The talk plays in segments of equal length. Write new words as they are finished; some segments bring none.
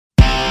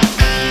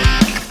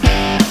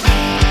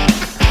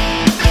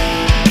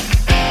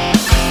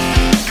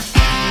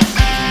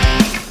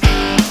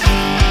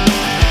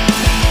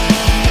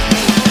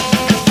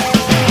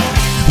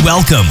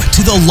Welcome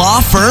to the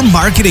Law Firm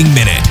Marketing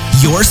Minute,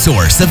 your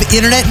source of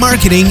internet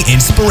marketing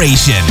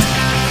inspiration.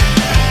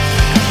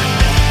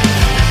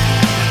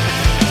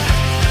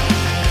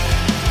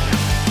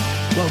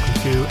 Welcome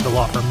to the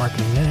Law Firm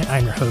Marketing Minute.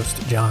 I'm your host,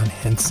 John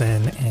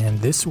Henson,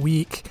 and this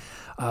week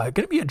going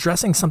to be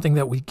addressing something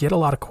that we get a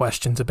lot of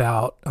questions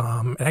about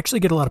and actually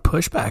get a lot of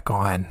pushback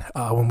on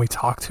when we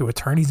talk to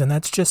attorneys, and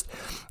that's just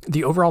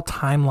the overall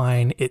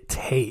timeline it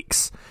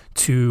takes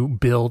to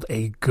build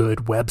a good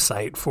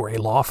website for a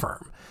law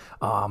firm.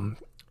 I'm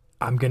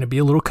going to be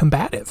a little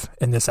combative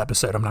in this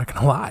episode. I'm not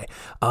going to lie.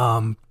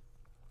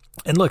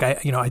 And look,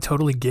 I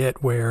totally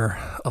get where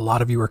a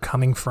lot of you are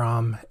coming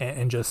from,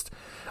 and just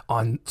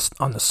on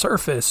the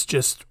surface,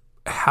 just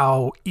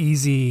how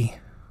easy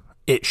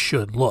it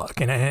should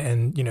look.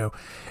 And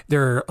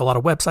there are a lot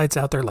of websites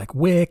out there like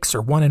Wix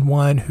or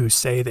 1-in-1 who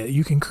say that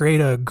you can create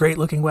a great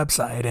looking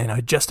website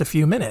in just a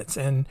few minutes.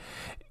 And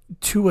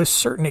to a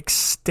certain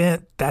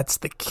extent, that's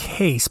the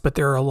case, but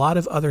there are a lot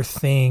of other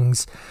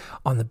things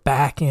on the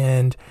back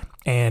end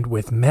and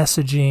with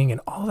messaging and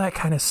all that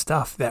kind of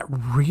stuff that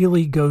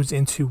really goes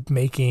into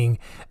making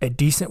a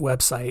decent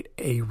website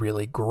a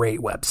really great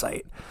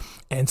website.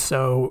 And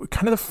so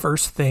kind of the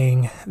first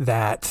thing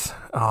that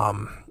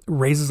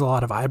raises a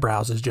lot of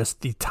eyebrows is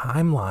just the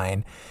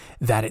timeline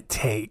that it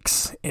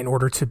takes in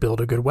order to build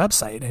a good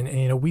website.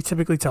 And we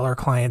typically tell our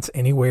clients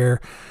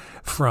anywhere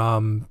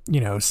from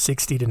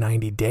 60 to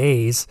 90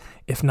 days,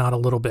 if not a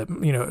little bit,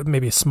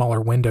 maybe a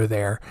smaller window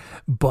there.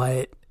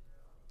 But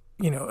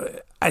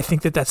I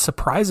think that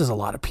surprises a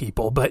lot of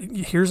people. But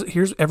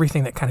here's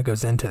everything that kind of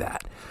goes into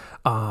that.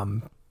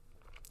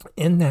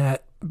 In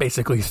that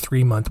basically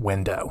 3-month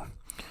window,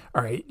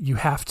 all right, you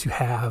have to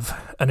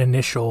have an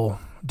initial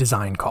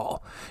design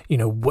call.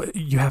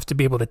 You have to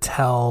be able to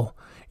tell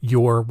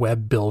your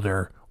web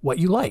builder what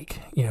you like.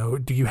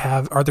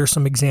 Are there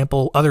some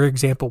other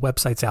example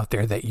websites out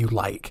there that you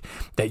like,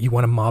 that you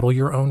want to model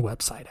your own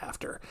website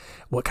after?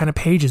 What kind of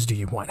pages do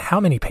you want? How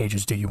many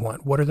pages do you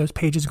want? What are those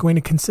pages going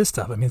to consist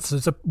of? I mean,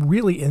 it's a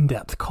really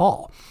in-depth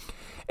call.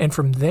 And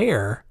from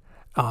there,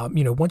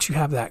 once you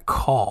have that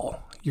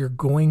call, you're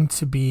going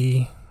to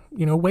be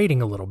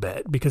waiting a little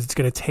bit, because it's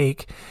going to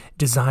take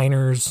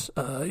designers,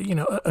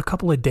 a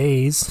couple of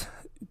days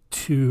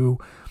to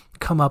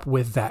come up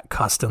with that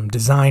custom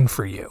design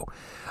for you,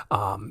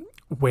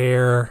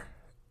 where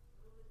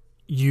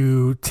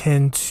you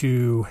tend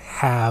to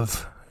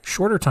have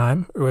shorter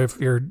time, or if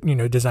you're,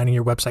 designing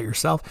your website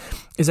yourself,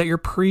 is that you're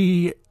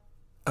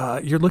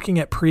looking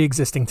at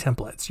pre-existing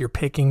templates. You're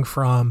picking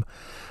from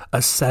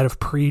a set of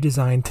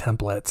pre-designed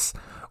templates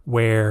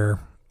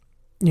where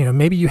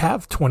maybe you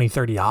have 20,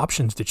 30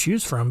 options to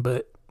choose from,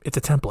 but it's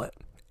a template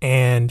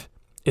and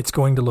it's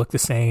going to look the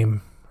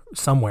same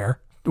somewhere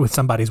with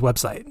somebody's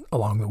website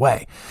along the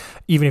way.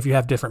 Even if you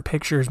have different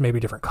pictures, maybe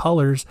different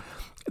colors,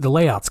 the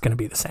layout's going to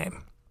be the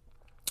same.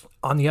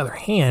 On the other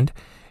hand,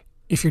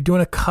 if you're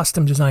doing a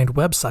custom designed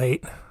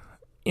website,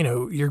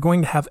 you're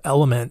going to have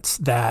elements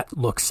that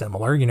look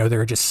similar.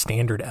 There are just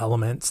standard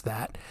elements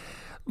that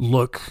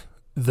look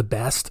the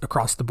best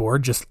across the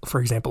board. Just for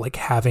example, like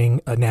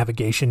having a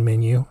navigation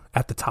menu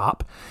at the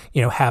top,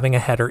 having a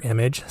header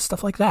image,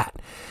 stuff like that.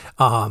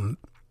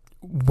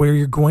 Where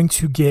you're going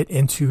to get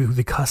into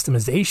the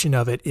customization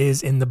of it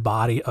is in the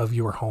body of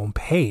your home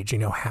page.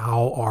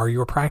 How are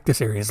your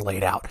practice areas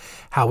laid out?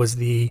 How is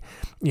the,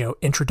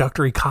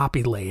 introductory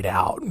copy laid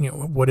out?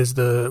 What is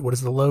the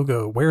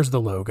logo? Where's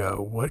the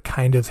logo? What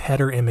kind of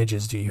header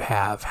images do you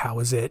have? How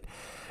is it,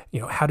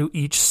 how do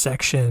each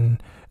section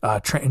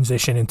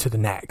transition into the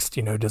next?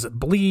 Does it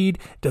bleed?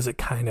 Does it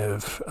kind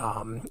of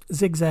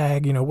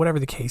zigzag? Whatever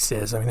the case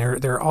is. I mean,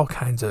 there are all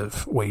kinds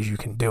of ways you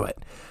can do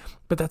it.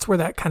 But that's where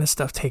that kind of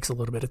stuff takes a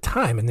little bit of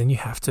time. And then you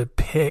have to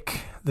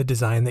pick the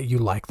design that you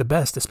like the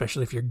best,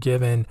 especially if you're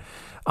given,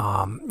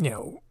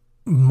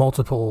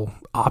 multiple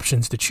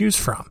options to choose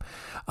from.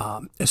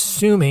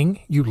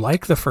 Assuming you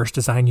like the first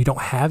design, you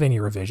don't have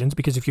any revisions,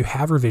 because if you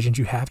have revisions,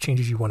 you have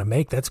changes you want to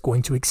make, that's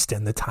going to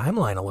extend the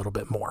timeline a little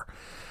bit more.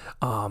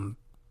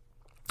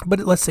 But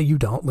let's say you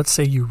don't. Let's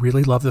say you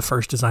really love the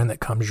first design that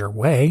comes your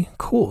way.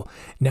 Cool.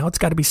 Now it's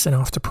got to be sent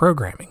off to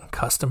programming,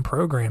 custom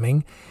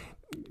programming.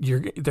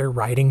 They're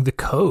writing the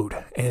code,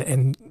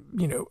 and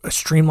a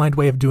streamlined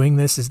way of doing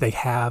this is they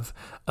have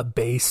a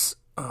base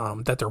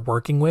that they're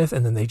working with,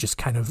 and then they just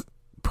kind of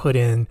put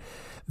in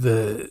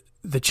the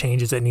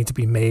changes that need to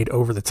be made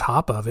over the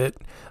top of it.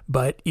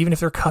 But even if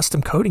they're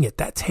custom coding it,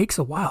 that takes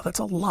a while. That's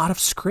a lot of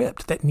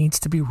script that needs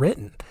to be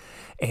written.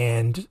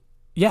 And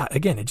yeah,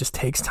 again, it just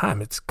takes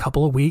time. It's a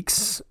couple of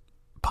weeks,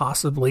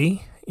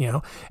 possibly,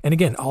 and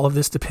again, all of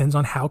this depends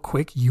on how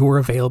quick you're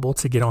available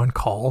to get on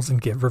calls and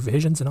give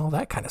revisions and all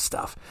that kind of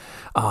stuff.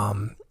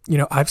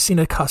 I've seen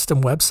a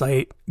custom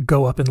website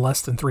go up in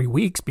less than 3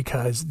 weeks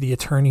because the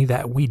attorney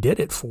that we did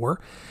it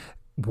for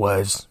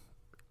was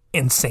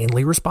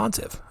insanely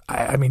responsive.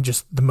 I mean,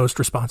 just the most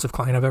responsive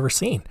client I've ever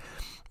seen.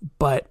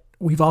 But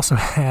we've also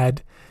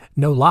had,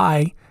 no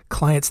lie,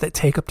 clients that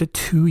take up to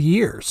 2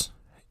 years,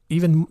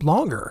 even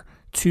longer,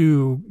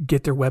 to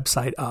get their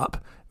website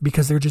up,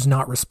 because they're just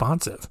not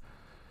responsive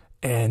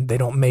and they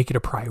don't make it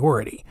a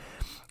priority.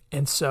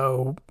 And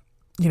so,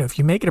 if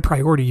you make it a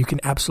priority, you can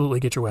absolutely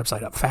get your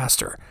website up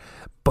faster.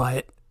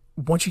 But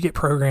once you get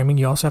programming,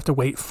 you also have to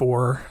wait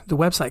for the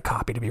website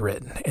copy to be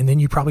written. And then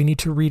you probably need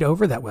to read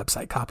over that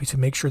website copy to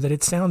make sure that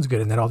it sounds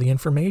good and that all the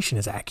information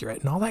is accurate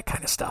and all that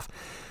kind of stuff.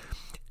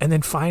 And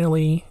then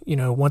finally,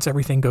 once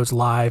everything goes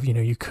live,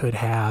 you could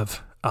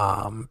have,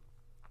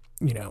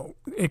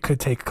 it could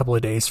take a couple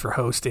of days for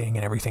hosting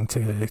and everything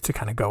to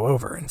kind of go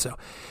over. And so,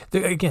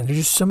 there's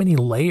just so many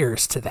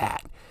layers to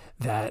that,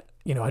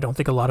 I don't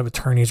think a lot of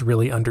attorneys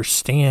really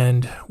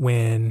understand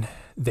when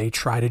they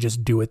try to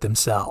just do it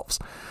themselves.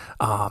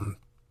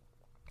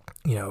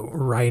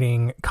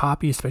 Writing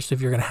copy, especially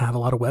if you're going to have a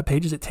lot of web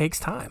pages, it takes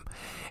time.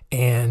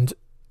 And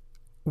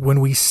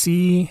when we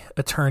see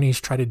attorneys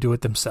try to do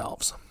it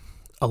themselves,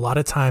 a lot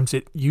of times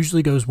it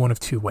usually goes one of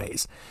two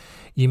ways.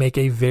 You make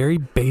a very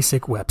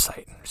basic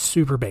website,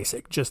 super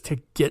basic, just to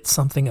get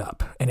something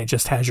up. And it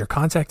just has your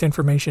contact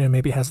information and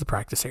maybe has the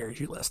practice areas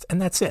you list.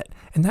 And that's it.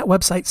 And that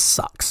website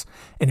sucks.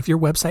 And if your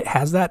website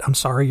has that, I'm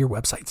sorry, your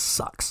website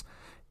sucks.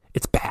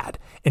 It's bad.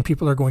 And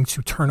people are going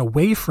to turn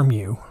away from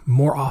you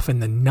more often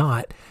than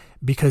not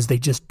because they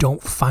just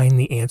don't find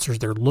the answers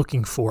they're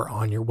looking for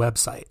on your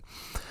website.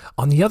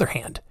 On the other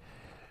hand,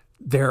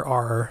 there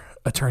are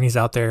attorneys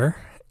out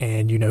there,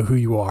 and you know who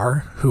you are,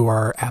 who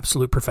are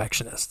absolute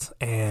perfectionists,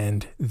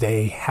 and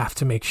they have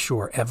to make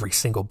sure every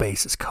single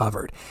base is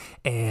covered.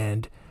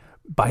 And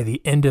by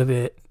the end of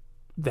it,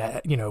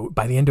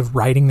 by the end of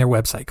writing their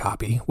website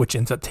copy, which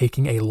ends up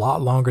taking a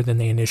lot longer than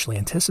they initially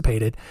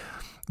anticipated,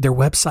 their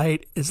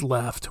website is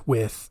left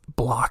with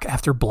block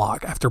after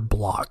block after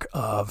block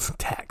of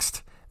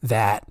text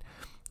that,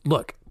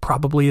 look,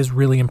 probably is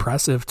really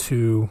impressive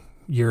to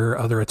your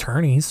other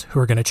attorneys who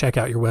are going to check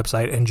out your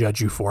website and judge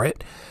you for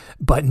it.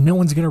 But no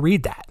one's going to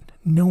read that.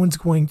 No one's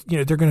going,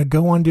 they're going to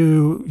go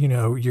onto,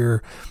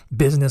 your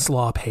business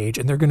law page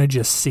and they're going to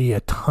just see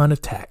a ton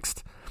of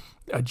text,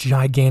 a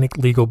gigantic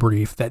legal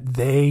brief that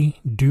they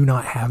do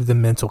not have the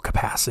mental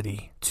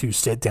capacity to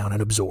sit down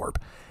and absorb.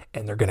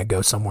 And they're going to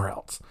go somewhere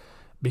else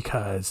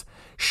because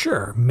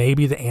sure,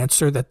 maybe the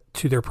answer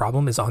to their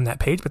problem is on that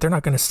page, but they're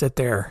not going to sit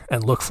there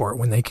and look for it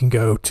when they can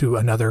go to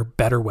another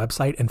better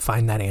website and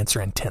find that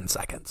answer in 10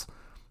 seconds.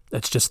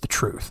 That's just the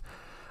truth.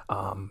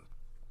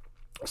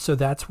 So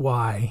that's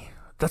why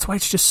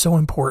it's just so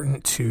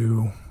important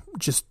to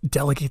just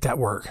delegate that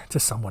work to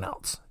someone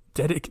else.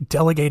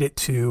 Delegate it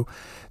to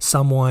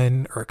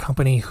someone or a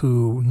company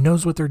who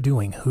knows what they're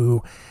doing,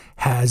 who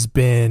has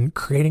been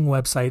creating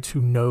websites,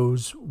 who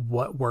knows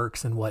what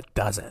works and what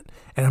doesn't.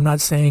 And I'm not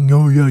saying,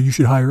 oh yeah, you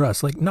should hire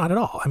us. Like, not at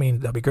all. I mean,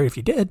 that'd be great if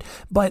you did,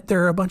 but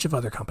there are a bunch of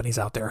other companies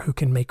out there who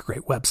can make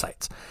great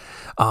websites.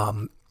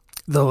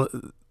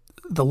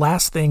 The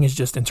last thing is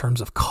just in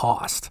terms of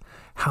cost.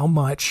 How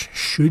much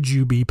should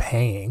you be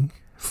paying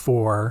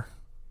for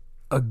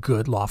a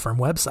good law firm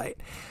website?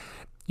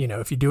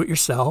 If you do it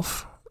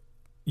yourself,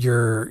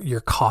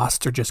 your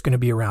costs are just going to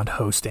be around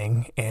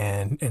hosting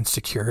and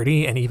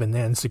security. And even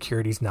then,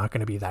 security is not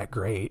going to be that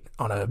great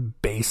on a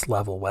base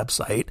level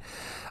website.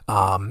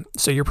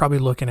 So you're probably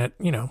looking at,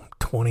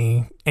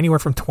 anywhere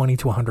from $20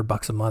 to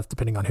 $100 a month,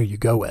 depending on who you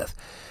go with.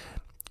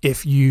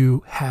 If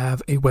you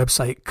have a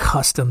website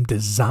custom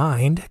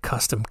designed,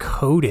 custom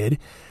coded,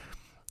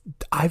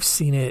 I've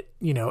seen it,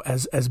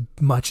 as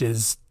much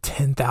as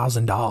 $10,000,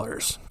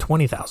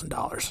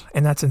 $20,000.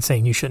 And that's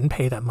insane. You shouldn't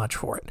pay that much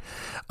for it.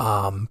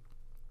 And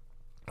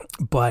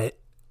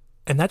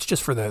that's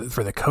just for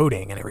the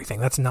coding and everything.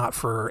 That's not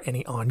for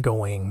any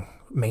ongoing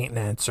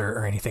maintenance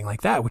or anything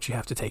like that, which you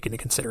have to take into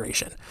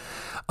consideration.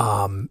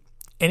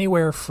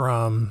 Anywhere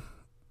from,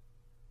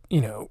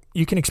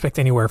 you can expect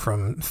anywhere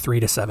from $3,000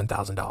 to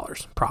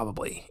 $7,000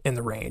 probably in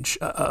the range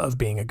of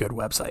being a good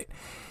website.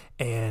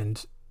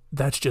 And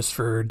that's just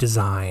for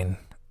design,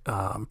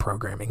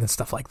 programming and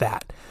stuff like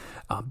that.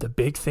 The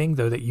big thing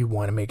though that you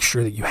want to make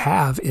sure that you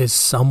have is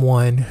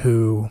someone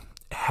who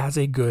has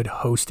a good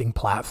hosting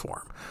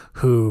platform,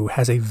 who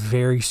has a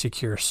very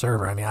secure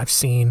server. I mean, I've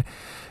seen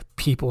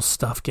people's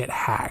stuff get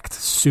hacked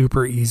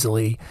super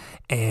easily,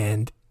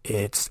 and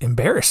it's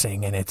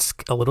embarrassing and it's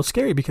a little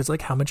scary because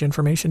how much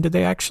information did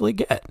they actually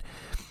get?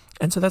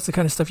 And so that's the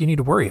kind of stuff you need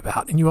to worry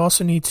about. And you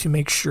also need to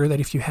make sure that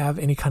if you have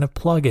any kind of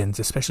plugins,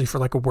 especially for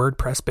a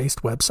WordPress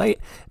based website,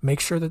 make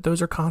sure that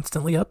those are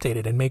constantly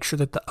updated and make sure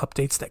that the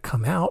updates that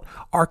come out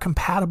are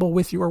compatible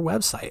with your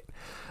website.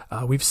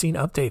 We've seen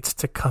updates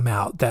to come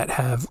out that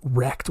have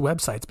wrecked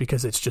websites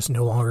because it's just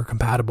no longer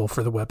compatible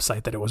for the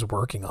website that it was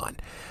working on.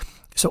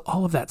 So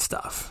all of that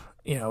stuff,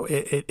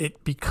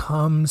 it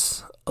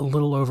becomes a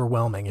little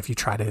overwhelming if you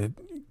try to,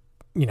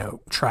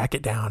 track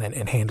it down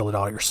and handle it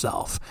all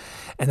yourself.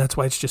 And that's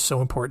why it's just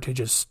so important to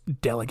just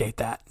delegate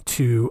that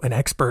to an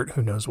expert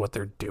who knows what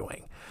they're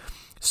doing.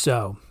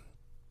 So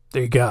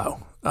there you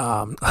go.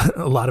 A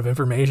lot of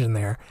information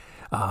there.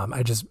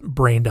 I just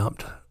brain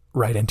dumped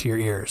right into your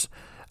ears.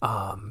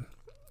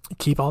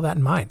 Keep all that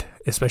in mind,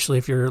 especially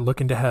if you're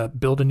looking to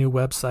build a new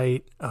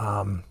website,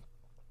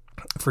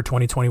 for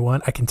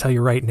 2021. I can tell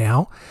you right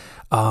now,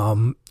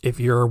 if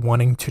you're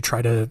wanting to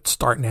try to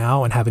start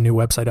now and have a new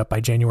website up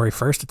by January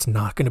 1st, it's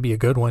not going to be a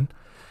good one.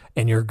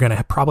 And you're going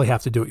to probably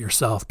have to do it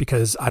yourself,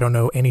 because I don't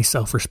know any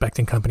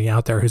self-respecting company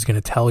out there who's going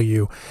to tell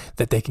you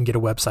that they can get a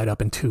website up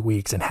in 2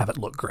 weeks and have it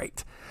look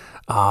great.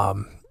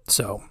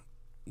 So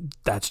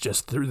that's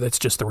just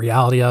the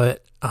reality of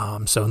it.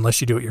 So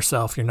unless you do it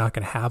yourself, you're not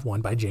going to have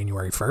one by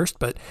January 1st.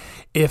 But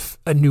if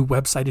a new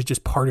website is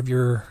just part of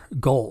your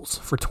goals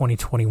for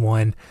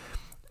 2021,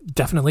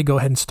 definitely go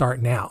ahead and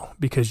start now,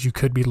 because you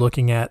could be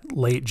looking at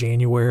late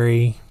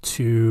January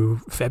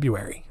to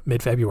February,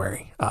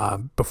 mid-February,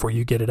 before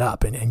you get it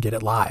up and get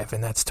it live.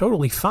 And that's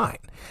totally fine,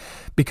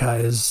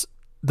 because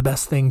the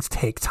best things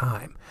take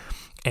time.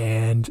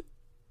 And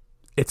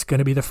it's going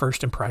to be the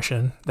first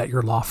impression that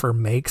your law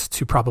firm makes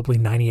to probably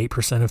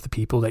 98% of the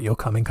people that you'll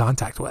come in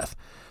contact with.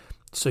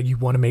 So you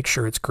want to make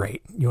sure it's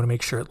great. You want to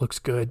make sure it looks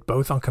good,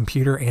 both on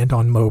computer and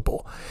on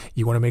mobile.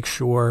 You want to make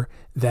sure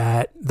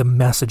that the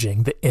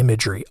messaging, the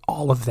imagery,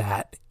 all of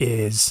that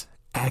is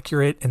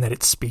accurate and that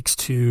it speaks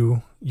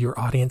to your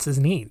audience's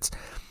needs.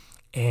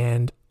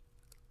 And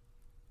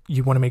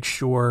you want to make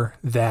sure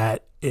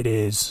that it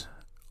is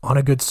on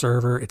a good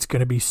server. It's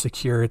going to be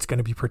secure. It's going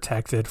to be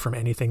protected from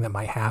anything that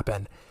might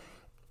happen.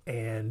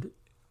 And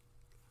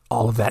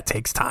all of that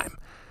takes time.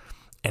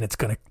 And it's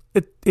going to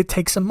it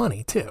takes some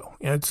money too.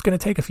 It's going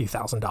to take a few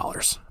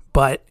 $1,000s,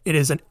 but it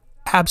is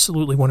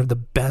absolutely one of the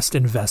best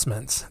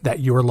investments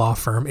that your law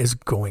firm is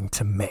going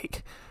to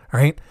make. All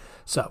right.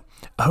 So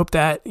I hope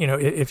that,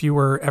 if you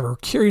were ever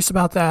curious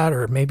about that,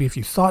 or maybe if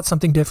you thought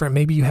something different,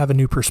 maybe you have a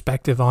new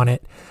perspective on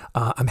it.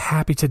 I'm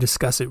happy to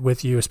discuss it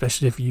with you,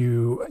 especially if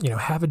you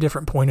have a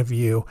different point of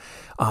view,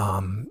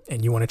 and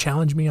you want to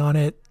challenge me on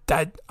it.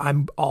 That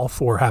I'm all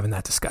for having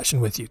that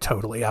discussion with you.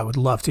 Totally. I would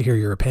love to hear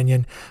your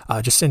opinion.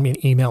 Just send me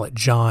an email at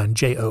john,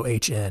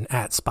 JOHN,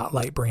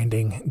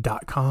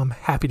 @spotlightbranding.com.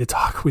 Happy to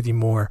talk with you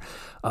more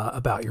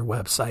about your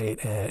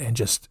website and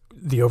just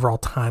the overall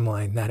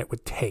timeline that it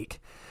would take.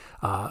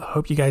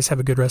 Hope you guys have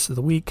a good rest of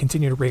the week.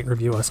 Continue to rate and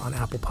review us on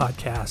Apple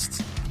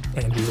Podcasts,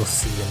 and we will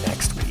see you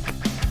next week.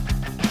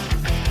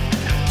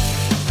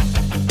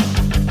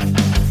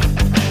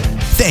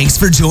 Thanks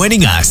for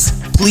joining us.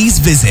 Please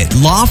visit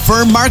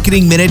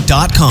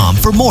lawfirmmarketingminute.com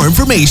for more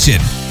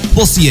information.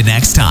 We'll see you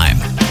next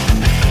time.